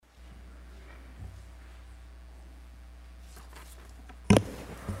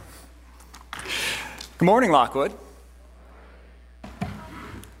Good morning, Lockwood.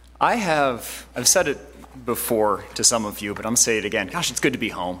 I've said it before to some of you, but I'm going to say it again. Gosh, it's good to be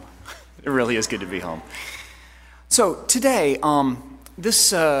home. It really is good to be home. So today,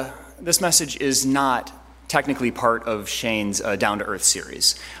 this message is not technically part of Shane's Down to Earth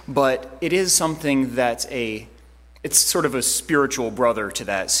series, but it is something that's it's sort of a spiritual brother to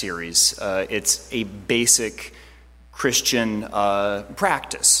that series. It's a basic Christian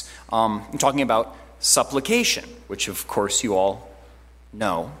practice. I'm talking about supplication, which of course you all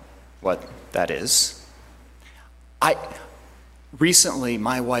know what that is. Recently,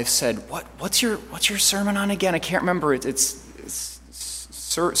 my wife said, "What's your sermon on again?" I can't remember. It's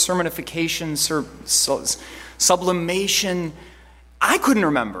sermonification, sublimation. I couldn't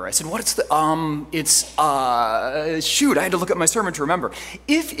remember. I said, "What's the shoot, I had to look at my sermon to remember."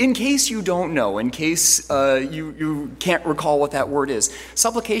 In case you don't know, in case you can't recall what that word is,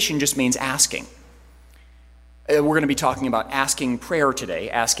 supplication just means asking. We're going to be talking about asking prayer today,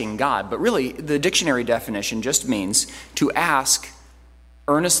 asking God, but really the dictionary definition just means to ask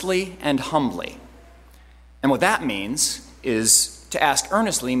earnestly and humbly. And what that means is to ask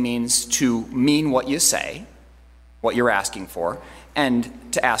earnestly means to mean what you say, what you're asking for,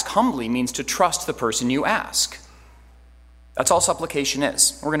 and to ask humbly means to trust the person you ask. That's all supplication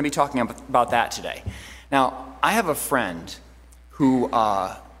is. We're going to be talking about that today. Now, I have a friend who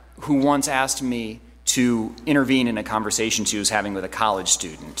once asked me to intervene in a conversation she was having with a college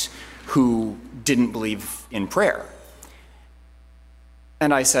student who didn't believe in prayer.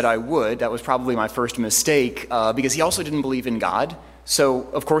 And I said I would. That was probably my first mistake because he also didn't believe in God. So,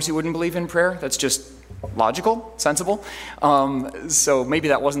 of course, he wouldn't believe in prayer. That's just logical, sensible. So maybe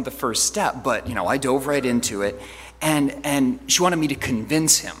that wasn't the first step, but, I dove right into it. And she wanted me to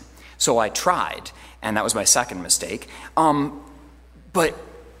convince him. So I tried, and that was my second mistake. But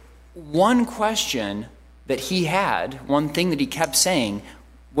one question that he had, one thing that he kept saying,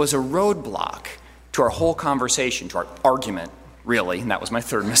 was a roadblock to our whole conversation, to our argument, really, and that was my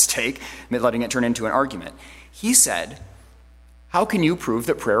third mistake, letting it turn into an argument. He said, "How can you prove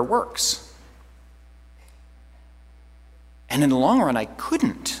that prayer works?" And in the long run, I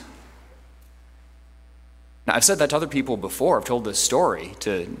couldn't. Now, I've said that to other people before. I've told this story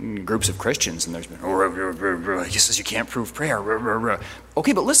to groups of Christians, and there's been, he says you can't prove prayer.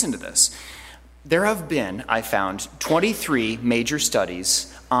 Okay, but listen to this. There have been, I found, 23 major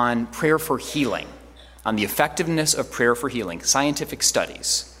studies on prayer for healing, on the effectiveness of prayer for healing, scientific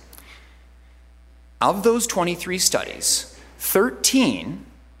studies. Of those 23 studies, 13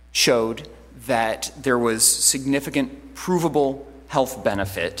 showed that there was significant provable health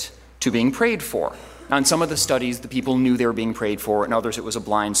benefit to being prayed for. Now, in some of the studies, the people knew they were being prayed for. In others, it was a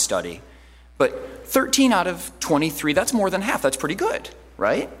blind study. But 13 out of 23, that's more than half. That's pretty good,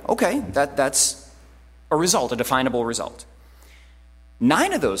 right? Okay, that's a result, a definable result.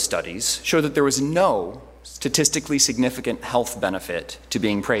 9 of those studies show that there was no statistically significant health benefit to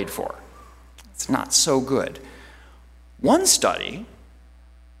being prayed for. It's not so good. One study,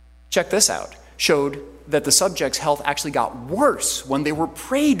 check this out, showed that the subject's health actually got worse when they were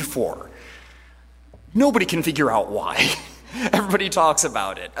prayed for. Nobody can figure out why. Everybody talks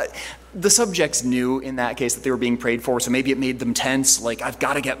about it. The subjects knew in that case that they were being prayed for, so maybe it made them tense, like, I've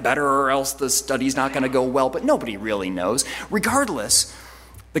got to get better or else the study's not going to go well, but nobody really knows. Regardless,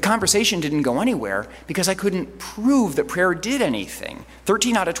 the conversation didn't go anywhere because I couldn't prove that prayer did anything.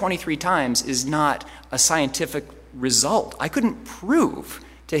 13 out of 23 times is not a scientific result. I couldn't prove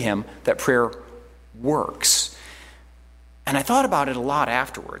to him that prayer works. And I thought about it a lot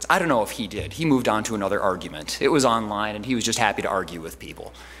afterwards. I don't know if he did. He moved on to another argument. It was online, and he was just happy to argue with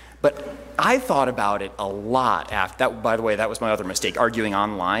people. But I thought about it a lot after that. By the way, that was my other mistake, arguing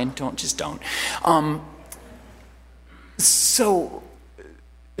online. Don't. So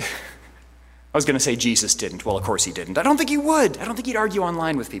I was going to say Jesus didn't. Well, of course he didn't. I don't think he would. I don't think he'd argue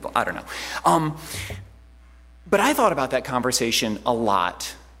online with people. I don't know. But I thought about that conversation a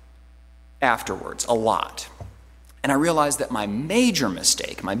lot afterwards, a lot. And I realized that my major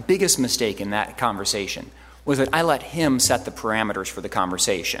mistake, my biggest mistake in that conversation was that I let him set the parameters for the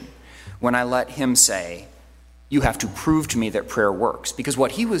conversation. When I let him say, you have to prove to me that prayer works. Because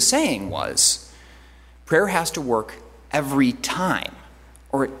what he was saying was, prayer has to work every time,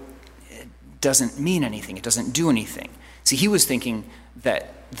 or it doesn't mean anything, it doesn't do anything. See, he was thinking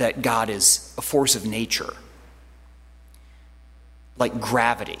that God is a force of nature, like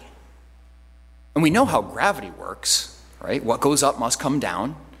gravity. And we know how gravity works, right? What goes up must come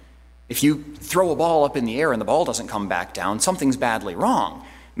down. If you throw a ball up in the air and the ball doesn't come back down, something's badly wrong.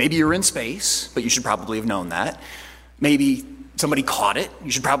 Maybe you're in space, but you should probably have known that. Maybe Somebody caught it. You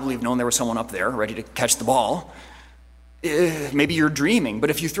should probably have known there was someone up there ready to catch the ball. Maybe you're dreaming,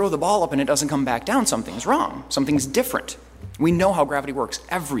 but if you throw the ball up and it doesn't come back down, something's wrong. Something's different. We know how gravity works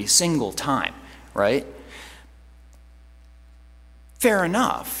every single time, right? Fair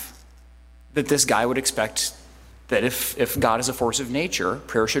enough that this guy would expect that if God is a force of nature,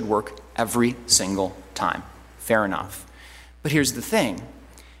 prayer should work every single time. Fair enough. But here's the thing.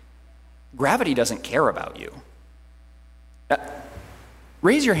 Gravity doesn't care about you.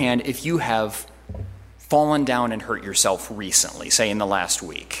 Raise your hand if you have fallen down and hurt yourself recently, say in the last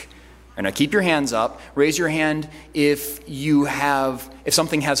week. And now keep your hands up. Raise your hand if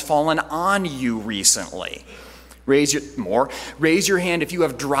something has fallen on you recently. Raise your hand if you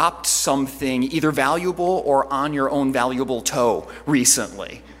have dropped something either valuable or on your own valuable toe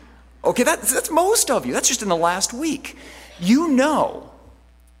recently. Okay, that's most of you. That's just in the last week. You know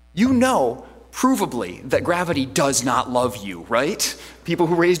provably that gravity does not love you, right? People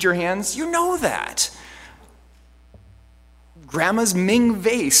who raised your hands, you know that. Grandma's Ming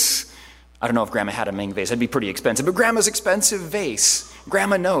vase. I don't know if Grandma had a Ming vase. That'd be pretty expensive. But Grandma's expensive vase.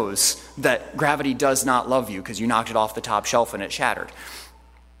 Grandma knows that gravity does not love you because you knocked it off the top shelf and it shattered.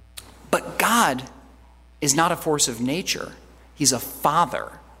 But God is not a force of nature. He's a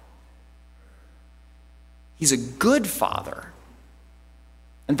father. He's a good father.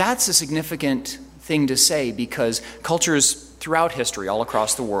 And that's a significant thing to say because cultures throughout history, all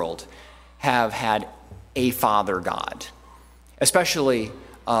across the world, have had a father God. Especially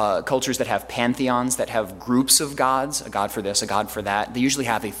cultures that have pantheons, that have groups of gods, a god for this, a god for that. They usually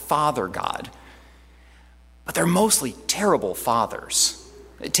have a father God. But they're mostly terrible fathers.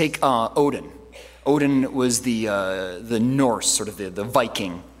 Take Odin. Odin was the Norse, sort of the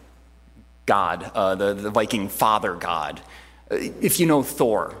Viking god, the Viking father god. If you know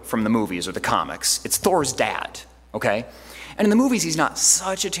Thor from the movies or the comics, it's Thor's dad, okay? And in the movies, he's not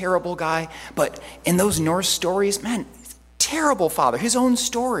such a terrible guy, but in those Norse stories, man, terrible father. His own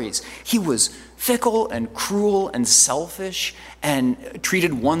stories. He was fickle and cruel and selfish and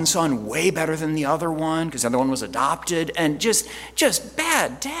treated one son way better than the other one because the other one was adopted and just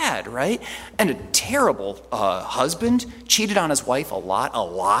bad dad, right? And a terrible husband, cheated on his wife a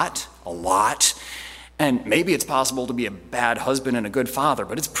lot. And maybe it's possible to be a bad husband and a good father,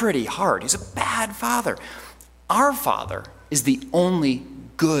 but it's pretty hard. He's a bad father. Our Father is the only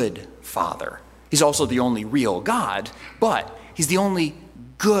good Father. He's also the only real God, but he's the only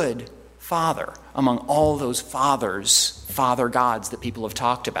good Father among all those father gods that people have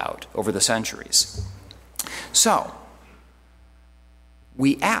talked about over the centuries. So,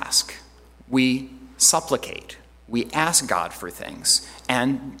 we ask, we supplicate, we ask God for things,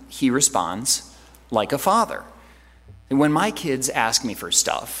 and he responds like a father. And when my kids ask me for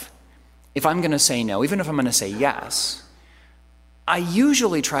stuff, if I'm going to say no, even if I'm going to say yes, I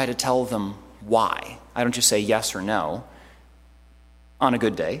usually try to tell them why. I don't just say yes or no. On a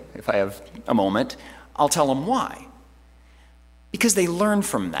good day, if I have a moment, I'll tell them why. Because they learn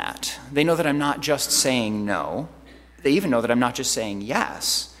from that. They know that I'm not just saying no. They even know that I'm not just saying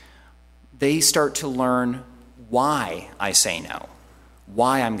yes. They start to learn why I say no,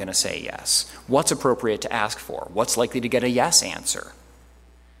 why I'm going to say yes, what's appropriate to ask for, what's likely to get a yes answer.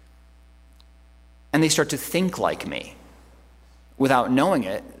 And they start to think like me. Without knowing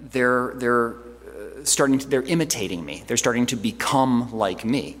it, they're imitating me. They're starting to become like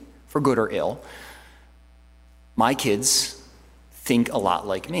me, for good or ill. My kids think a lot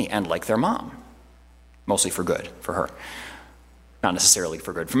like me and like their mom. Mostly for good, for her. Not necessarily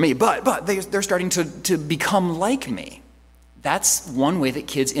for good for me, but they're starting to become like me. That's one way that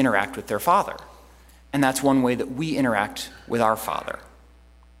kids interact with their father. And that's one way that we interact with our Father.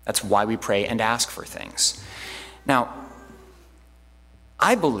 That's why we pray and ask for things. Now,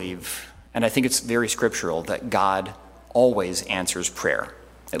 I believe, and I think it's very scriptural, that God always answers prayer,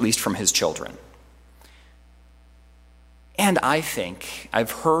 at least from his children. And I think,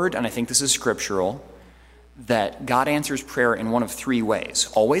 I've heard, and I think this is scriptural, that God answers prayer in one of three ways.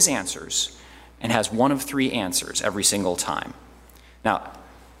 Always answers, and has one of three answers every single time. Now,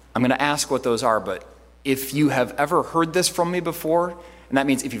 I'm going to ask what those are, but if you have ever heard this from me before, and that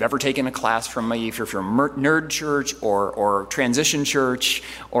means if you've ever taken a class from me, if you're from Nerd Church or Transition Church,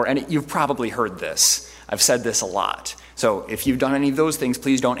 you've probably heard this. I've said this a lot. So if you've done any of those things,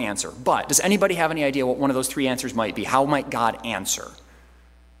 please don't answer. But does anybody have any idea what one of those three answers might be? How might God answer?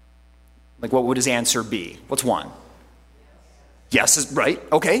 Like, what would his answer be? What's one? Yes is right.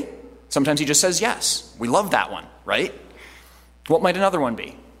 Okay. Sometimes he just says yes. We love that one, right? What might another one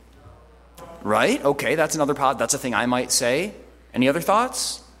be? Right? Okay, that's a thing I might say. Any other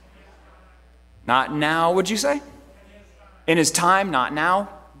thoughts? Not now, would you say? In his time, not now?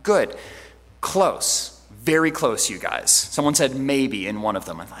 Good. Close. Very close, you guys. Someone said maybe in one of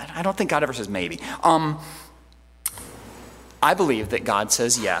them. I don't think God ever says maybe. I believe that God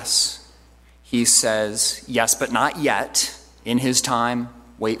says yes. He says yes, but not yet. In his time,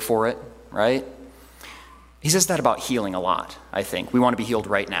 wait for it, right? He says that about healing a lot, I think. We want to be healed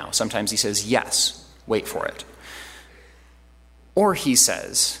right now. Sometimes he says yes, wait for it. Or he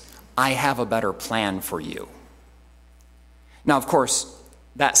says, I have a better plan for you. Now, of course,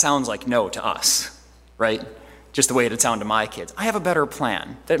 that sounds like no to us, right? Just the way it'd sound to my kids. I have a better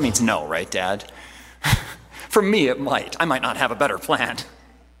plan. That means no, right, Dad? For me, it might. I might not have a better plan.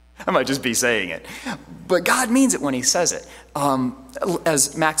 I might just be saying it. But God means it when he says it.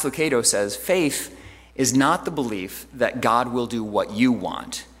 As Max Lucado says, faith is not the belief that God will do what you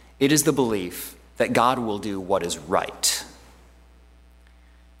want. It is the belief that God will do what is right.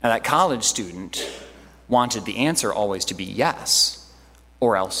 Now, that college student wanted the answer always to be yes,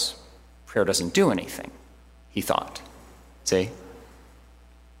 or else prayer doesn't do anything, he thought. See?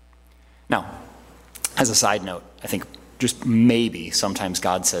 Now, as a side note, I think just maybe sometimes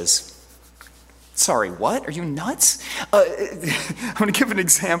God says, sorry, what? Are you nuts? I'm going to give an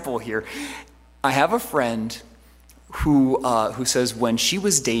example here. I have a friend who says when she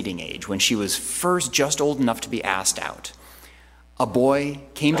was dating age, when she was first just old enough to be asked out, a boy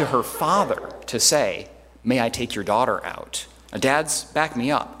came to her father to say, may I take your daughter out? Now, Dad's, back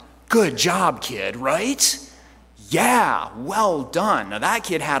me up. Good job, kid, right? Yeah, well done. Now, that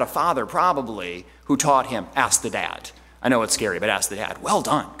kid had a father probably who taught him, ask the dad. I know it's scary, but ask the dad. Well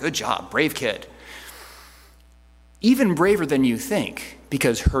done, good job, brave kid. Even braver than you think,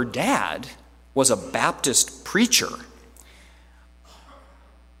 because her dad was a Baptist preacher.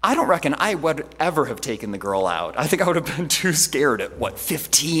 I don't reckon I would ever have taken the girl out. I think I would have been too scared at,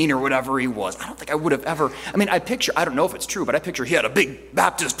 15 or whatever he was. I don't think I would have ever. I don't know if it's true, but I picture he had a big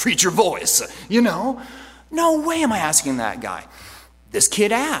Baptist preacher voice, No way am I asking that guy. This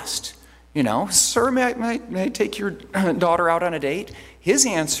kid asked, sir, may I take your daughter out on a date? His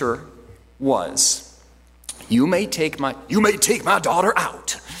answer was, you may take my daughter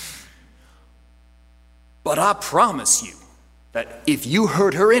out. But I promise you that if you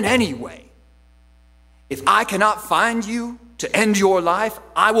hurt her in any way, if I cannot find you to end your life,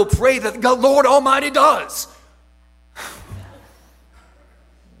 I will pray that the Lord Almighty does.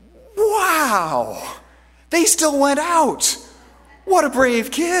 Wow! They still went out. What a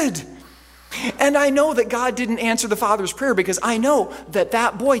brave kid. And I know that God didn't answer the father's prayer because I know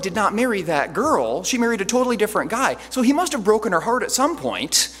that boy did not marry that girl. She married a totally different guy. So he must have broken her heart at some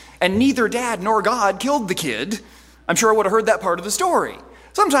point, and neither dad nor God killed the kid. I'm sure I would have heard that part of the story.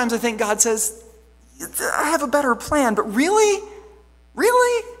 Sometimes I think God says, I have a better plan, but really?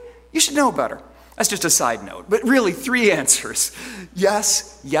 Really? You should know better. That's just a side note. But really, 3 answers.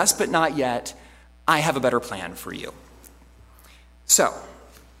 Yes, yes, but not yet. I have a better plan for you. So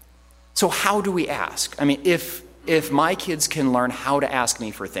how do we ask? If my kids can learn how to ask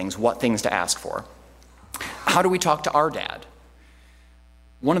me for things, what things to ask for, how do we talk to our dad?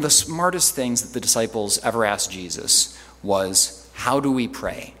 One of the smartest things that the disciples ever asked Jesus was, how do we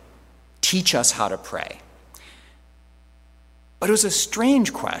pray? Teach us how to pray. But it was a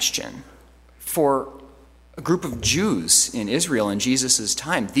strange question for a group of Jews in Israel in Jesus'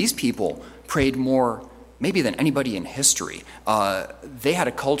 time. These people prayed more maybe than anybody in history. They had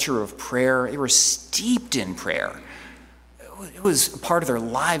a culture of prayer. They were steeped in prayer. It was a part of their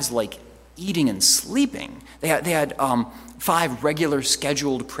lives like eating and sleeping. They had 5 regular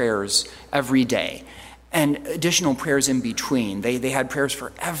scheduled prayers every day and additional prayers in between. They had prayers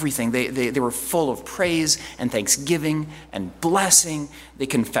for everything. They were full of praise and thanksgiving and blessing. They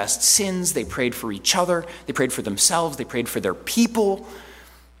confessed sins. They prayed for each other. They prayed for themselves. They prayed for their people.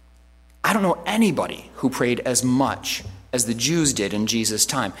 I don't know anybody who prayed as much as the Jews did in Jesus'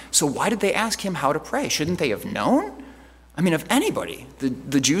 time. So why did they ask him how to pray? Shouldn't they have known? If anybody,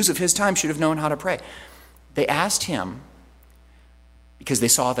 the Jews of his time should have known how to pray. They asked him because they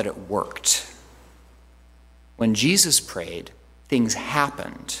saw that it worked. When Jesus prayed, things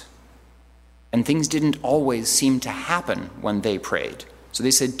happened. And things didn't always seem to happen when they prayed. So they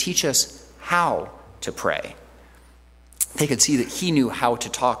said, teach us how to pray. They could see that he knew how to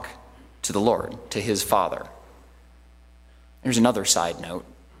talk to the Lord, to his Father. There's another side note.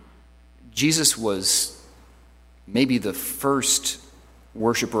 Jesus was maybe the first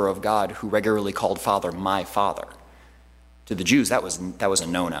worshiper of God who regularly called Father my Father. To the Jews, that was a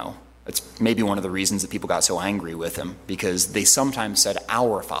no-no. It's maybe one of the reasons that people got so angry with him, because they sometimes said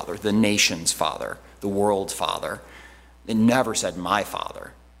our Father, the nation's Father, the world's Father. They never said my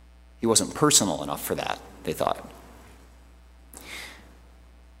Father. He wasn't personal enough for that, they thought.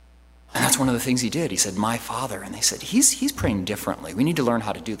 And that's one of the things he did. He said, my Father. And they said, he's praying differently. We need to learn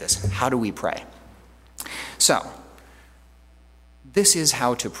how to do this. How do we pray? So, this is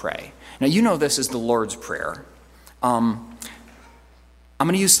how to pray. Now, you know this is the Lord's Prayer. I'm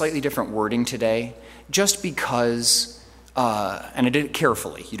going to use slightly different wording today, just because, and I did it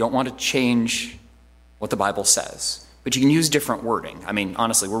carefully. You don't want to change what the Bible says, but you can use different wording. I mean,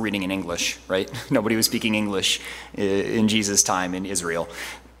 honestly, we're reading in English, right? Nobody was speaking English in Jesus' time in Israel.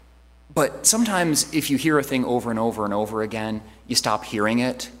 But sometimes if you hear a thing over and over and over again, you stop hearing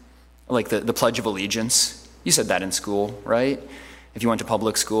it, like the Pledge of Allegiance. You said that in school, right? If you went to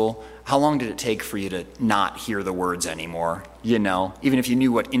public school, how long did it take for you to not hear the words anymore? You know, even if you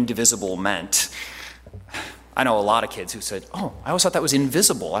knew what indivisible meant. I know a lot of kids who said, oh, I always thought that was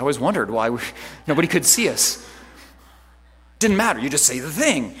invisible. I always wondered why nobody could see us. Didn't matter, you just say the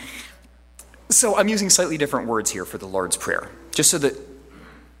thing. So I'm using slightly different words here for the Lord's Prayer, just so that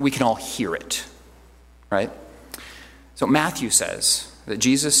we can all hear it, right? So Matthew says that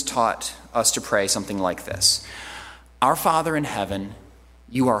Jesus taught us to pray something like this. Our Father in heaven,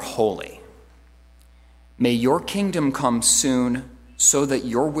 you are holy. May your kingdom come soon so that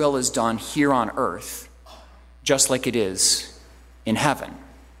your will is done here on earth, just like it is in heaven.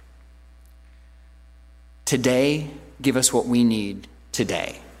 Today, give us what we need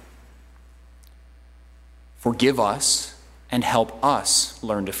today. Forgive us and help us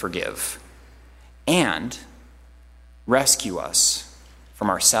learn to forgive. And rescue us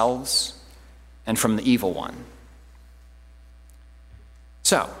from ourselves and from the evil one.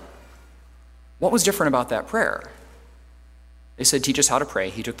 So, what was different about that prayer? They said, teach us how to pray.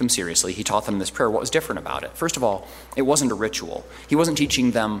 He took them seriously. He taught them this prayer. What was different about it? First of all, it wasn't a ritual. He wasn't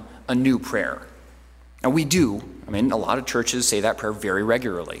teaching them a new prayer. Now we do. I mean, a lot of churches say that prayer very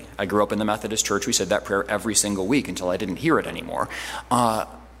regularly. I grew up in the Methodist church. We said that prayer every single week until I didn't hear it anymore.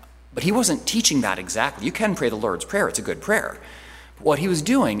 But he wasn't teaching that exactly. You can pray the Lord's Prayer. It's a good prayer. But what he was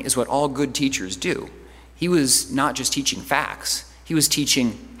doing is what all good teachers do. He was not just teaching facts. He was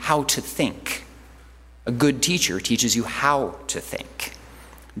teaching how to think. A good teacher teaches you how to think.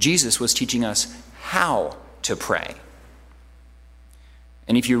 Jesus was teaching us how to pray.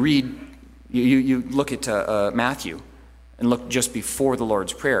 And if you read, you look at Matthew and look just before the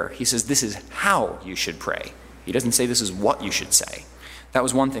Lord's Prayer, he says this is how you should pray. He doesn't say this is what you should say. That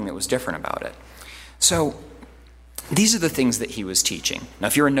was one thing that was different about it. So these are the things that he was teaching. Now,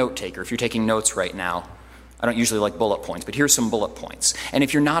 if you're a note taker, if you're taking notes right now, I don't usually like bullet points, but here's some bullet points. And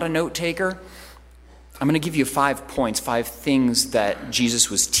if you're not a note taker, I'm going to give you 5 points, 5 things that Jesus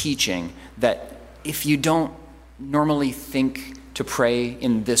was teaching that if you don't normally think to pray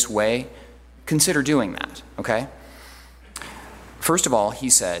in this way, consider doing that, okay? First of all, he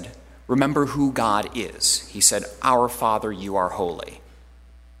said, remember who God is. He said, our Father, you are holy.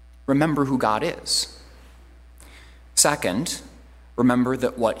 Remember who God is. Second, remember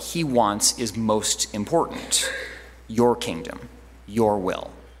that what he wants is most important. Your kingdom, your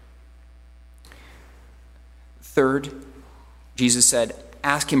will. Third, Jesus said,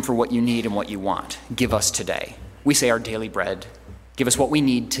 ask him for what you need and what you want. Give us today. We say our daily bread. Give us what we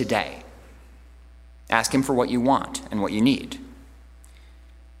need today. Ask him for what you want and what you need.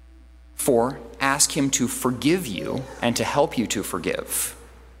 4, ask him to forgive you and to help you to forgive.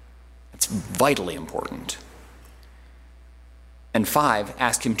 That's vitally important. And 5,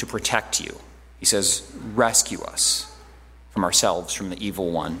 ask him to protect you. He says, rescue us from ourselves, from the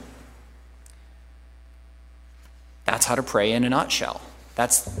evil one. That's how to pray in a nutshell.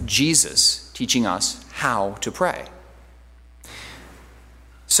 That's Jesus teaching us how to pray.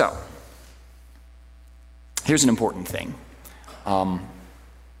 So, here's an important thing.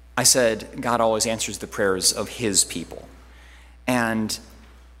 I said God always answers the prayers of his people. And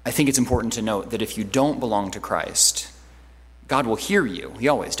I think it's important to note that if you don't belong to Christ, God will hear you. He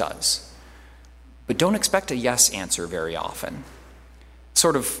always does. But don't expect a yes answer very often.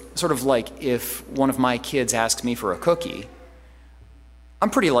 Sort of like if one of my kids asks me for a cookie, I'm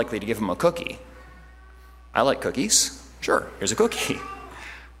pretty likely to give him a cookie. I like cookies. Sure, here's a cookie.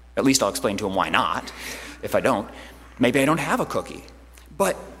 At least I'll explain to him why not. If I don't, maybe I don't have a cookie.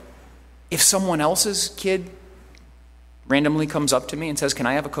 But if someone else's kid randomly comes up to me and says, can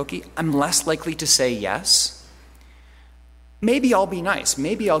I have a cookie? I'm less likely to say yes. Maybe I'll be nice.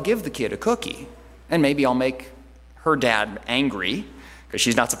 Maybe I'll give the kid a cookie. And maybe I'll make her dad angry because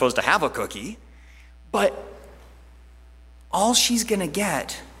she's not supposed to have a cookie. But all she's going to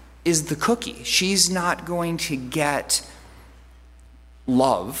get is the cookie. She's not going to get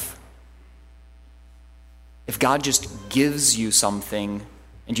love. If God just gives you something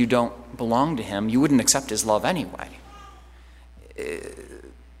and you don't belong to him, you wouldn't accept his love anyway.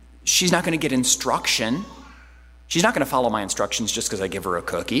 she's not going to get instruction. She's not going to follow my instructions just because I give her a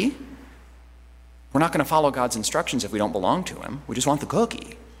cookie. We're not going to follow God's instructions if we don't belong to him. We just want the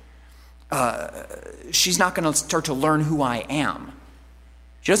cookie. She's not going to start to learn who I am.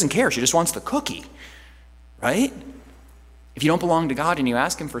 She doesn't care. She just wants the cookie, right? If you don't belong to God and you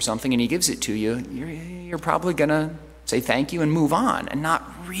ask him for something and he gives it to you, you're probably going to say thank you and move on and not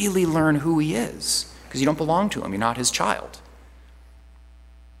really learn who he is because you don't belong to him. You're not his child.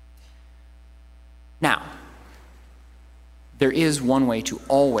 Now, there is one way to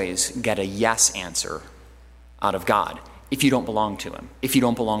always get a yes answer out of God if you don't belong to him, if you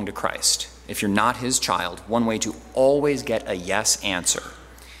don't belong to Christ. If you're not his child, one way to always get a yes answer: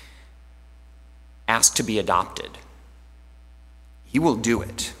 ask to be adopted. He will do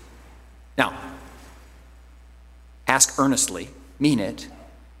it. Now, ask earnestly, mean it,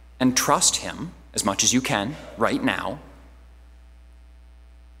 and trust him as much as you can right now.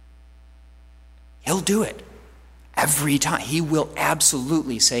 He'll do it. Every time. He will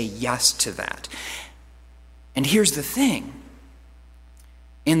absolutely say yes to that. And here's the thing.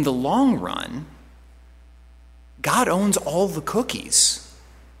 In the long run, God owns all the cookies,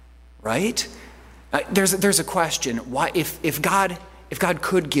 right? There's a question. Why, if God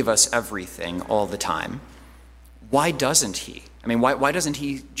could give us everything all the time, why doesn't he? I mean, why doesn't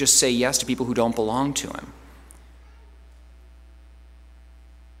he just say yes to people who don't belong to him?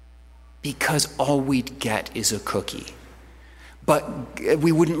 Because all we'd get is a cookie. But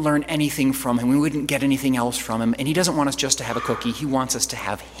we wouldn't learn anything from him. We wouldn't get anything else from him. And he doesn't want us just to have a cookie. He wants us to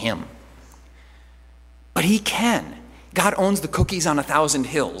have him. But he can. God owns the cookies on 1,000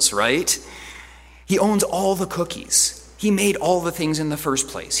 hills, right? He owns all the cookies. He made all the things in the first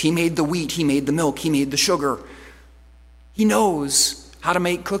place. He made the wheat. He made the milk. He made the sugar. He knows how to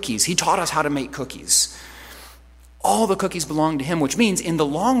make cookies. He taught us how to make cookies. All the cookies belong to him, which means in the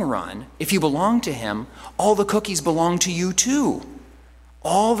long run, if you belong to him, all the cookies belong to you too.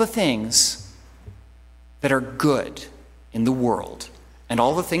 All the things that are good in the world, and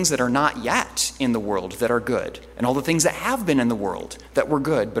all the things that are not yet in the world that are good, and all the things that have been in the world that were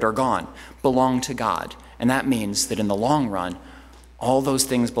good but are gone, belong to God. And that means that in the long run, all those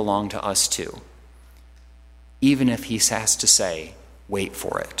things belong to us too. Even if he has to say, wait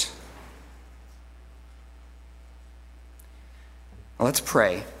for it. Let's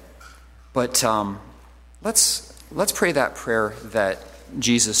pray, but let's pray that prayer that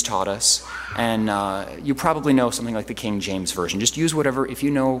Jesus taught us, and you probably know something like the King James Version. Just use whatever, if you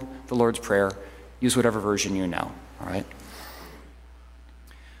know the Lord's Prayer, use whatever version you know, all right?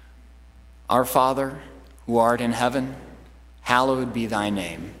 Our Father, who art in heaven, hallowed be thy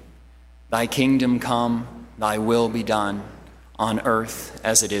name. Thy kingdom come, thy will be done, on earth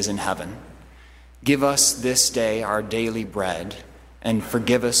as it is in heaven. Give us this day our daily bread, and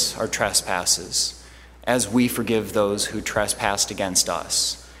forgive us our trespasses, as we forgive those who trespass against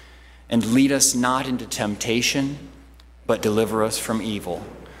us. And lead us not into temptation, but deliver us from evil.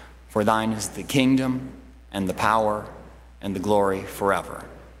 For thine is the kingdom, and the power, and the glory forever.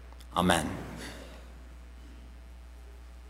 Amen.